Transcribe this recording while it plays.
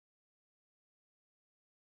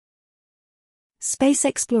Space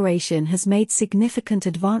exploration has made significant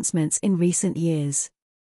advancements in recent years.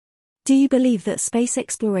 Do you believe that space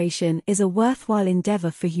exploration is a worthwhile endeavor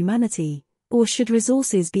for humanity, or should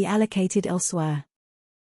resources be allocated elsewhere?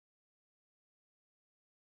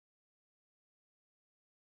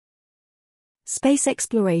 Space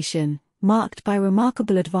exploration, marked by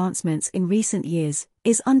remarkable advancements in recent years,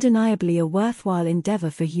 is undeniably a worthwhile endeavor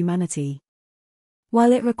for humanity.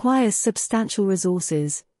 While it requires substantial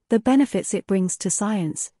resources, the benefits it brings to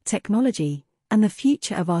science, technology, and the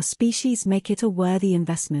future of our species make it a worthy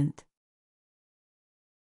investment.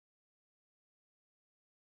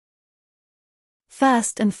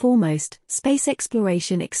 First and foremost, space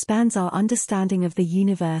exploration expands our understanding of the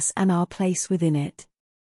universe and our place within it.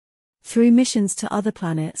 Through missions to other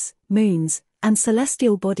planets, moons, and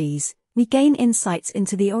celestial bodies, we gain insights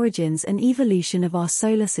into the origins and evolution of our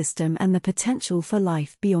solar system and the potential for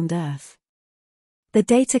life beyond Earth. The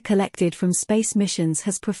data collected from space missions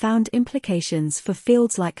has profound implications for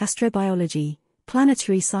fields like astrobiology,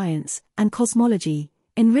 planetary science, and cosmology,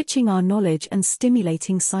 enriching our knowledge and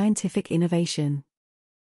stimulating scientific innovation.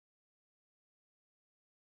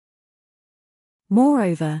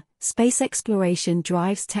 Moreover, space exploration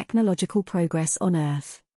drives technological progress on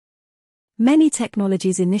Earth. Many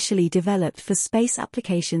technologies initially developed for space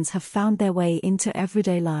applications have found their way into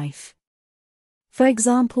everyday life. For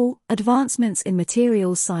example, advancements in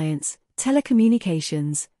materials science,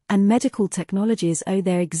 telecommunications, and medical technologies owe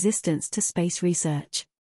their existence to space research.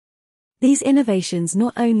 These innovations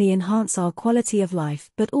not only enhance our quality of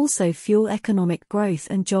life but also fuel economic growth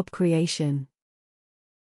and job creation.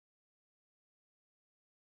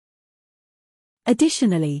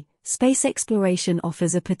 Additionally, space exploration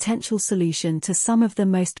offers a potential solution to some of the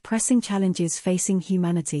most pressing challenges facing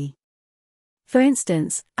humanity. For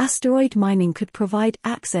instance, asteroid mining could provide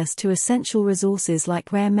access to essential resources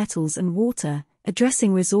like rare metals and water,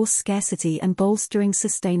 addressing resource scarcity and bolstering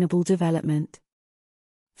sustainable development.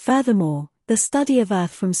 Furthermore, the study of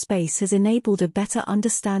Earth from space has enabled a better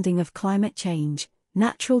understanding of climate change,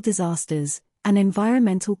 natural disasters, and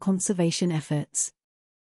environmental conservation efforts.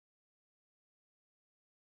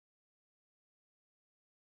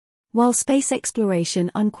 While space exploration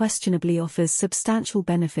unquestionably offers substantial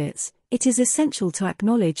benefits, it is essential to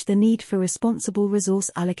acknowledge the need for responsible resource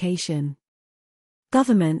allocation.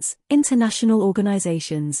 Governments, international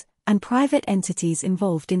organizations, and private entities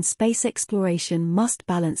involved in space exploration must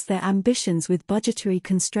balance their ambitions with budgetary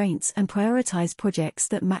constraints and prioritize projects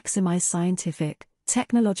that maximize scientific,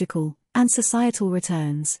 technological, and societal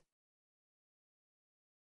returns.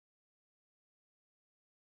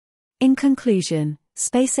 In conclusion,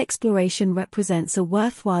 space exploration represents a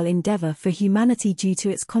worthwhile endeavor for humanity due to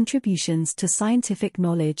its contributions to scientific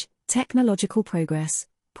knowledge, technological progress,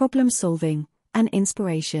 problem-solving, and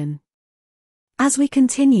inspiration. As we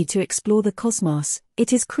continue to explore the cosmos,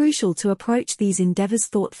 it is crucial to approach these endeavors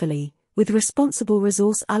thoughtfully, with responsible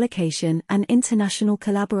resource allocation and international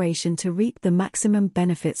collaboration to reap the maximum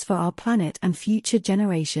benefits for our planet and future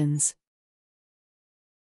generations.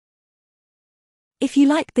 If you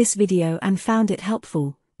liked this video and found it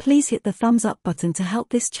helpful, please hit the thumbs up button to help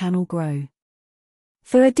this channel grow.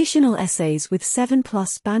 For additional essays with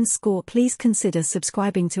 7+ band score, please consider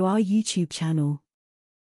subscribing to our YouTube channel.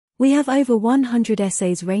 We have over 100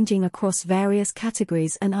 essays ranging across various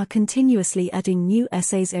categories and are continuously adding new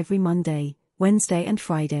essays every Monday, Wednesday and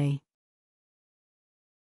Friday.